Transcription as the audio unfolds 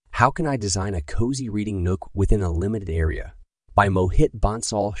How Can I Design a Cozy Reading Nook Within a Limited Area? By Mohit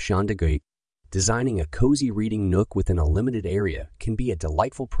Bansal, Chandigarh. Designing a cozy reading nook within a limited area can be a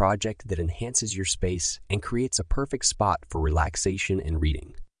delightful project that enhances your space and creates a perfect spot for relaxation and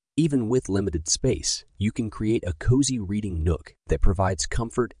reading. Even with limited space, you can create a cozy reading nook that provides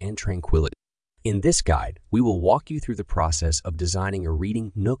comfort and tranquility. In this guide, we will walk you through the process of designing a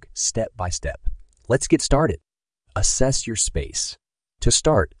reading nook step by step. Let's get started. Assess your space. To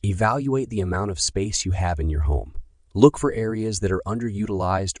start, evaluate the amount of space you have in your home. Look for areas that are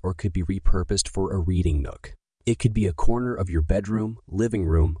underutilized or could be repurposed for a reading nook. It could be a corner of your bedroom, living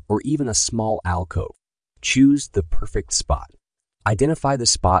room, or even a small alcove. Choose the perfect spot. Identify the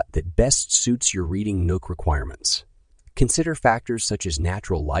spot that best suits your reading nook requirements. Consider factors such as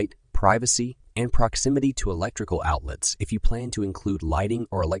natural light, privacy, and proximity to electrical outlets if you plan to include lighting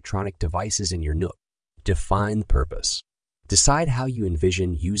or electronic devices in your nook. Define the purpose. Decide how you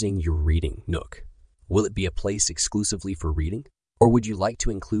envision using your reading nook. Will it be a place exclusively for reading? Or would you like to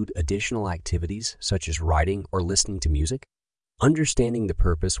include additional activities such as writing or listening to music? Understanding the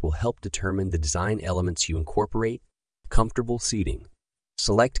purpose will help determine the design elements you incorporate. Comfortable seating.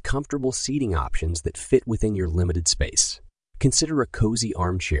 Select comfortable seating options that fit within your limited space. Consider a cozy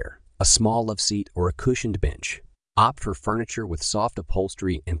armchair, a small love seat, or a cushioned bench. Opt for furniture with soft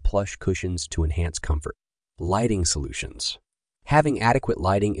upholstery and plush cushions to enhance comfort. Lighting solutions. Having adequate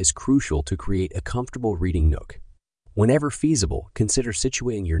lighting is crucial to create a comfortable reading nook. Whenever feasible, consider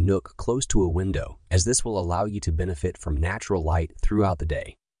situating your nook close to a window, as this will allow you to benefit from natural light throughout the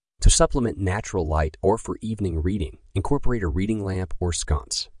day. To supplement natural light or for evening reading, incorporate a reading lamp or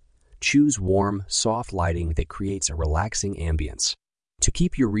sconce. Choose warm, soft lighting that creates a relaxing ambience. To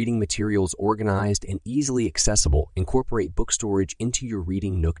keep your reading materials organized and easily accessible, incorporate book storage into your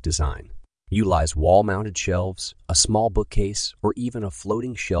reading nook design. Utilize wall-mounted shelves, a small bookcase, or even a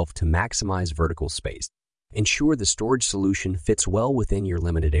floating shelf to maximize vertical space. Ensure the storage solution fits well within your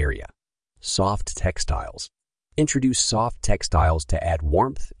limited area. Soft textiles. Introduce soft textiles to add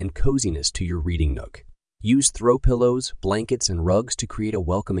warmth and coziness to your reading nook. Use throw pillows, blankets, and rugs to create a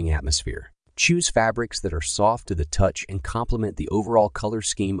welcoming atmosphere. Choose fabrics that are soft to the touch and complement the overall color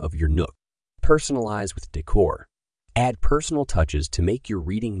scheme of your nook. Personalize with decor. Add personal touches to make your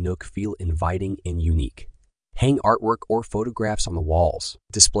reading nook feel inviting and unique. Hang artwork or photographs on the walls,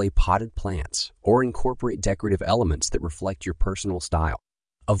 display potted plants, or incorporate decorative elements that reflect your personal style.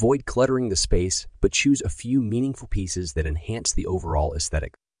 Avoid cluttering the space, but choose a few meaningful pieces that enhance the overall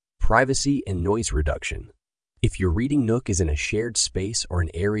aesthetic. Privacy and noise reduction. If your reading nook is in a shared space or an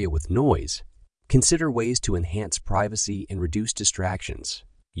area with noise, consider ways to enhance privacy and reduce distractions.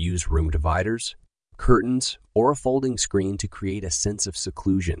 Use room dividers, curtains, or a folding screen to create a sense of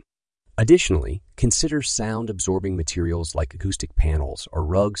seclusion. Additionally, consider sound-absorbing materials like acoustic panels or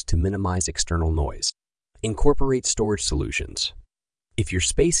rugs to minimize external noise. Incorporate storage solutions. If your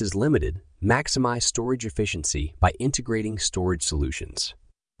space is limited, maximize storage efficiency by integrating storage solutions.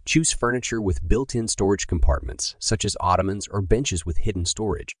 Choose furniture with built-in storage compartments, such as ottomans or benches with hidden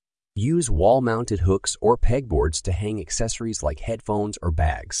storage. Use wall-mounted hooks or pegboards to hang accessories like headphones or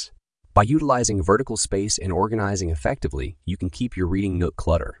bags. By utilizing vertical space and organizing effectively, you can keep your reading nook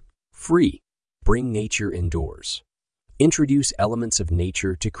clutter-free. Bring nature indoors. Introduce elements of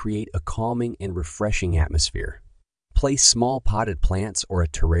nature to create a calming and refreshing atmosphere. Place small potted plants or a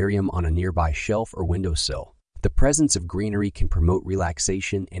terrarium on a nearby shelf or windowsill. The presence of greenery can promote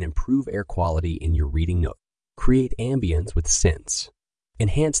relaxation and improve air quality in your reading nook. Create ambience with scents.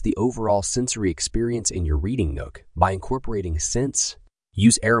 Enhance the overall sensory experience in your reading nook by incorporating scents.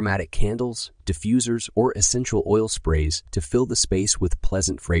 Use aromatic candles, diffusers, or essential oil sprays to fill the space with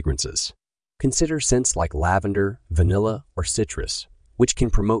pleasant fragrances. Consider scents like lavender, vanilla, or citrus, which can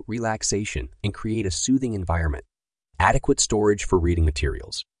promote relaxation and create a soothing environment. Adequate storage for reading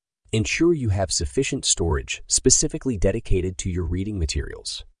materials. Ensure you have sufficient storage specifically dedicated to your reading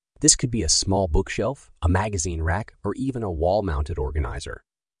materials. This could be a small bookshelf, a magazine rack, or even a wall-mounted organizer.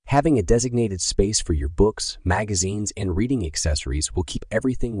 Having a designated space for your books, magazines, and reading accessories will keep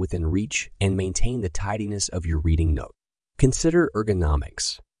everything within reach and maintain the tidiness of your reading nook. Consider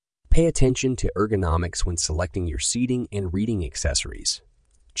ergonomics. Pay attention to ergonomics when selecting your seating and reading accessories.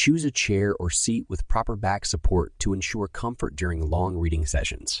 Choose a chair or seat with proper back support to ensure comfort during long reading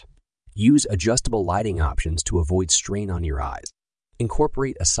sessions. Use adjustable lighting options to avoid strain on your eyes.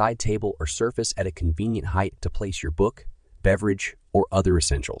 Incorporate a side table or surface at a convenient height to place your book, beverage, or other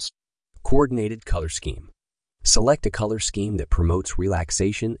essentials. Coordinated color scheme. Select a color scheme that promotes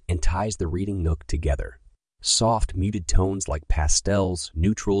relaxation and ties the reading nook together. Soft, muted tones like pastels,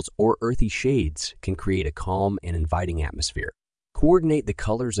 neutrals, or earthy shades can create a calm and inviting atmosphere. Coordinate the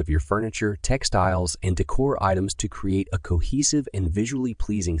colors of your furniture, textiles, and decor items to create a cohesive and visually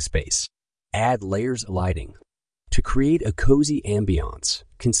pleasing space. Add layers of lighting. To create a cozy ambiance,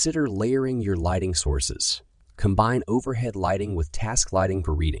 consider layering your lighting sources. Combine overhead lighting with task lighting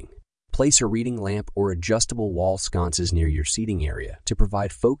for reading. Place a reading lamp or adjustable wall sconces near your seating area to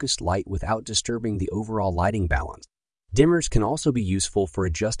provide focused light without disturbing the overall lighting balance. Dimmers can also be useful for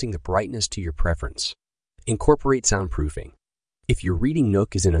adjusting the brightness to your preference. Incorporate soundproofing. If your reading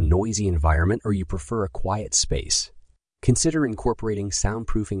nook is in a noisy environment or you prefer a quiet space, consider incorporating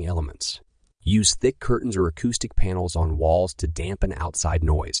soundproofing elements. Use thick curtains or acoustic panels on walls to dampen outside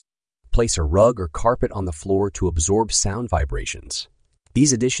noise. Place a rug or carpet on the floor to absorb sound vibrations.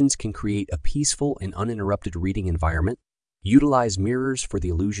 These additions can create a peaceful and uninterrupted reading environment. Utilize mirrors for the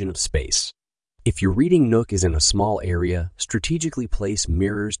illusion of space. If your reading nook is in a small area, strategically place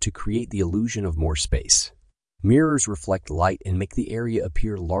mirrors to create the illusion of more space. Mirrors reflect light and make the area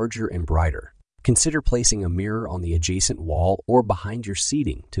appear larger and brighter. Consider placing a mirror on the adjacent wall or behind your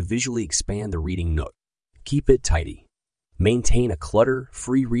seating to visually expand the reading nook. Keep it tidy. Maintain a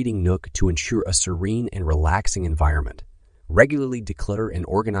clutter-free reading nook to ensure a serene and relaxing environment. Regularly declutter and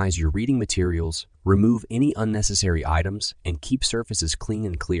organize your reading materials, remove any unnecessary items, and keep surfaces clean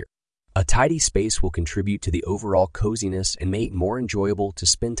and clear. A tidy space will contribute to the overall coziness and make it more enjoyable to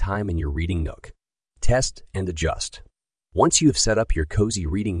spend time in your reading nook. Test and adjust. Once you have set up your cozy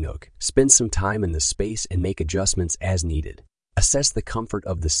reading nook, spend some time in the space and make adjustments as needed. Assess the comfort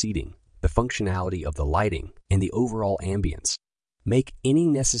of the seating, the functionality of the lighting, and the overall ambience. Make any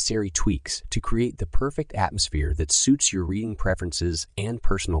necessary tweaks to create the perfect atmosphere that suits your reading preferences and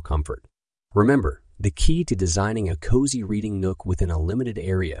personal comfort. Remember, the key to designing a cozy reading nook within a limited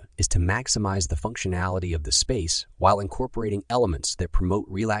area is to maximize the functionality of the space while incorporating elements that promote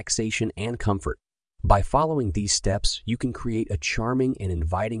relaxation and comfort. By following these steps, you can create a charming and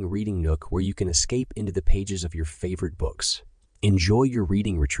inviting reading nook where you can escape into the pages of your favorite books. Enjoy your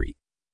reading retreat.